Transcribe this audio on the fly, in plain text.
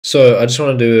So I just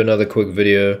want to do another quick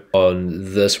video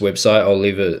on this website. I'll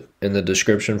leave it in the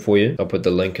description for you. I'll put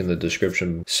the link in the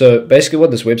description. So basically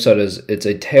what this website is, it's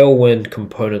a Tailwind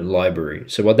component library.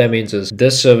 So what that means is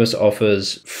this service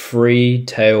offers free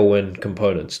Tailwind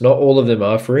components. Not all of them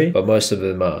are free, but most of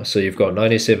them are. So you've got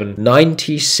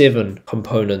 97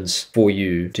 components for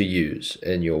you to use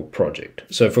in your project.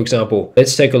 So for example,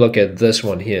 let's take a look at this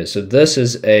one here. So this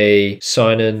is a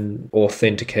sign-in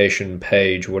authentication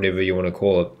page, whatever you want to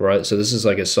call it, right? So this is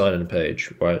like a sign-in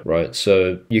page, right?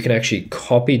 So you can actually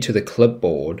copy to the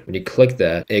clipboard. When you click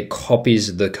that, it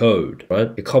copies the code,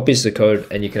 right? It copies the code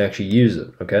and you can actually use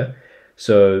it, okay?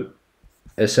 So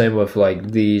the same with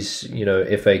like these,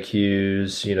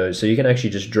 FAQs, so you can actually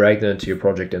just drag them into your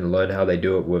project and learn how they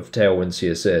do it with Tailwind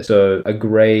CSS. So a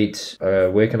great,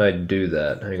 where can I do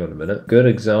that? Hang on a minute. Good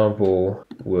example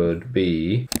would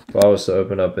be if I was to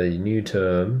open up a new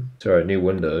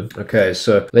window. Okay,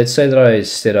 so let's say that I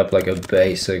set up like a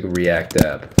basic React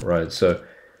app, right? So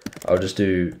I'll just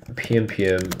do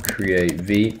pnpm create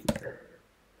v,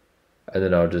 and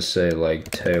then I'll just say like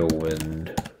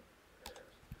Tailwind.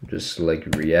 Just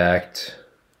select React.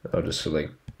 I'll just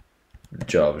select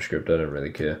JavaScript. I don't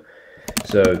really care.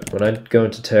 So when I go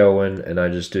into Tailwind and I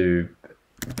just do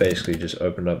basically just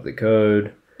open up the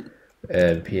code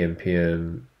and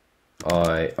pnpm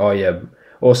I, oh yeah,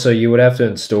 also you would have to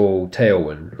install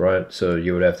Tailwind, right? So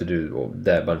you would have to do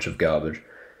that bunch of garbage.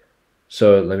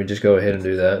 So let me just go ahead and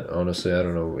do that. Honestly, I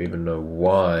don't even know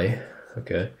why.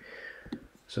 Okay.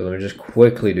 So let me just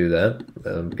quickly do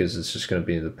that because it's just going to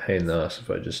be the pain in the ass if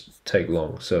I just take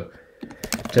long. So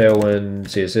Tailwind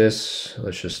CSS,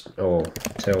 let's just,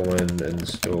 Tailwind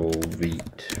install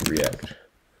Vite React.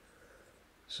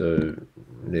 So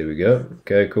there we go.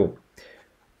 Okay, cool.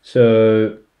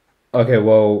 So,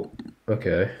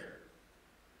 okay,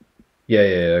 Yeah,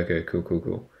 okay,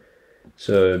 cool.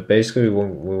 So basically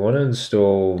we want to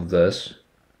install this.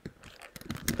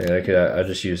 Okay, I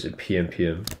just used a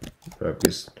pnpm. Right,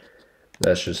 because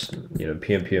that's just,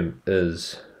 pnpm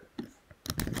is,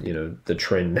 the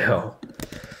trend now.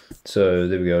 So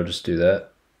there we go, I'll just do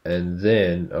that. And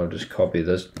then I'll just copy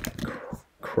this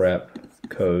crap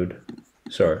code,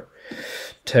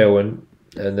 Tailwind,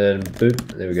 and then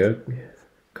boop, there we go.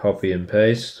 Copy and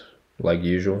paste, like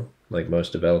usual, like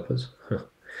most developers.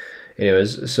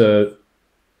 Anyways, so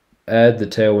add the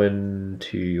Tailwind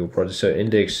to your project. So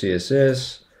index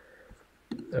CSS.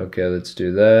 Okay, let's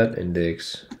do that.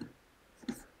 Index.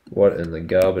 What in the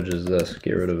garbage is this?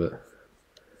 Get rid of it.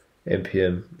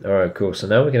 npm. Alright, cool. So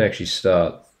now we can actually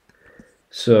start.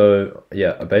 So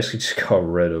yeah, I basically just got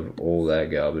rid of all that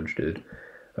garbage, dude.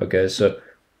 Okay, so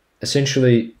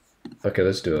essentially, okay,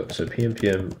 let's do it. So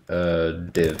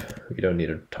pnpm div. You don't need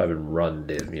to type in run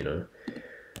div,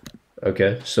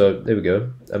 Okay, so there we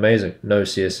go. Amazing. No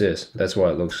CSS. That's why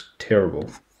it looks terrible.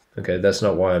 Okay, that's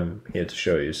not why I'm here to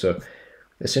show you. So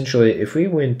essentially, if we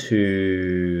went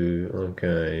to,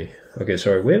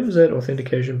 sorry, where was that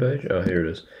authentication page? Oh, here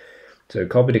it is. So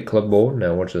copy to clipboard.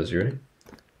 Now watch this, you ready?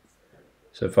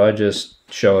 So if I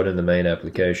just show it in the main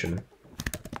application,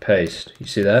 paste, you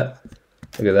see that?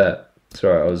 Look at that.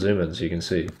 Sorry, I'll zoom in so you can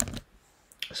see.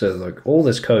 So like all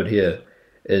this code here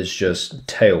is just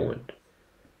Tailwind.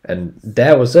 And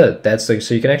that was it. That's like,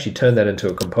 so you can actually turn that into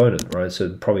a component, right?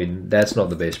 So probably that's not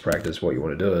the best practice. What you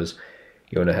want to do is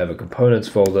you want to have a components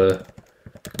folder,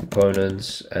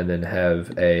 components, and then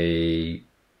have a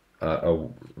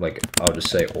like I'll just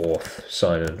say auth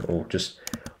sign in, or just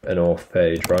an auth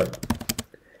page, right?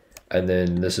 And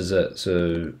then this is it.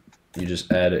 So you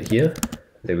just add it here.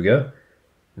 There we go.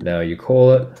 Now you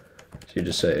call it. So you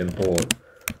just say import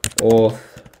auth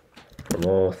from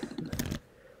auth.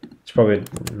 It's probably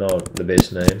not the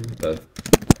best name, but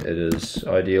it is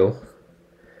ideal.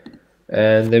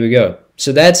 And there we go.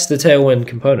 So that's the Tailwind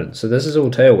component. So this is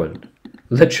all Tailwind,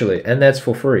 literally, and that's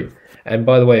for free. And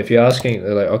by the way, if you're asking,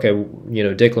 like, okay,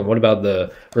 Declan, what about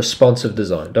the responsive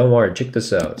design? Don't worry, check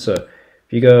this out. So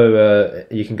if you go,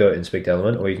 you can go inspect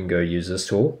element, or you can go use this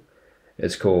tool.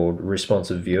 It's called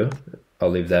responsive viewer. I'll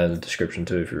leave that in the description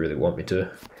too if you really want me to.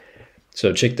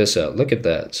 So check this out. Look at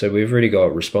that. So we've already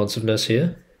got responsiveness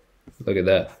here. Look at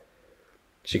that.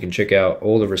 So you can check out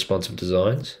all the responsive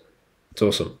designs. It's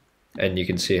awesome. And you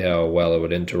can see how well it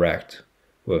would interact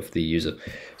with the user.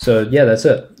 So yeah, that's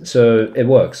it. So it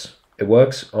works. It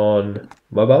works on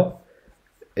mobile.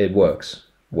 It works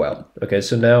well. Okay,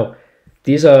 so now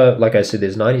these are, like I said,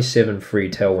 there's 97 free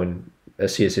Tailwind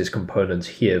CSS components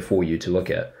here for you to look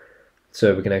at.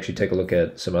 So we can actually take a look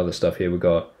at some other stuff here. We've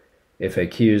got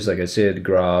FAQs, like I said,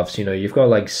 graphs, you've got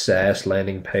like SaaS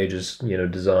landing pages,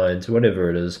 designs, whatever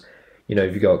it is. You know,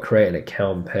 you've got create an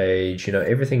account page, you know,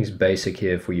 everything's basic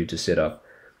here for you to set up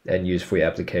and use for your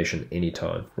application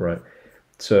anytime, right?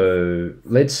 So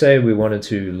let's say we wanted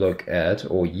to look at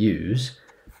or use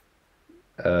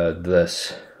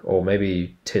this, or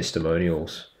maybe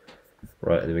testimonials,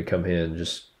 right? And then we come here and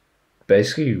just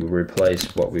basically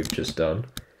replace what we've just done,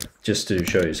 just to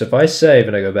show you. So if I save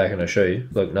and I go back and I show you,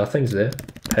 look, nothing's there,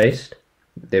 paste,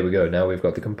 there we go. Now we've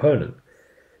got the component.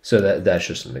 So that's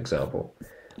just an example,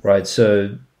 right?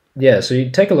 So yeah, so you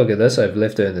take a look at this. I've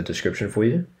left it in the description for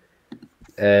you,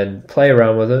 and play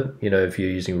around with it. You know, if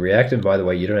you're using React, and by the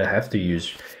way, you don't have to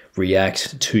use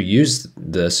React to use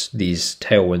these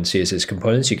Tailwind CSS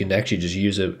components. You can actually just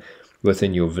use it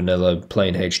within your vanilla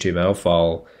plain HTML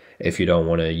file if you don't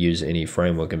want to use any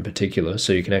framework in particular.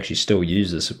 So you can actually still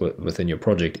use this within your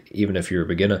project, even if you're a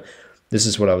beginner. This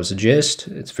is what I would suggest.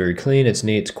 It's very clean, it's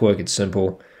neat, it's quick, it's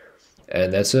simple.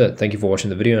 And that's it. Thank you for watching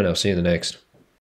the video, and I'll see you in the next.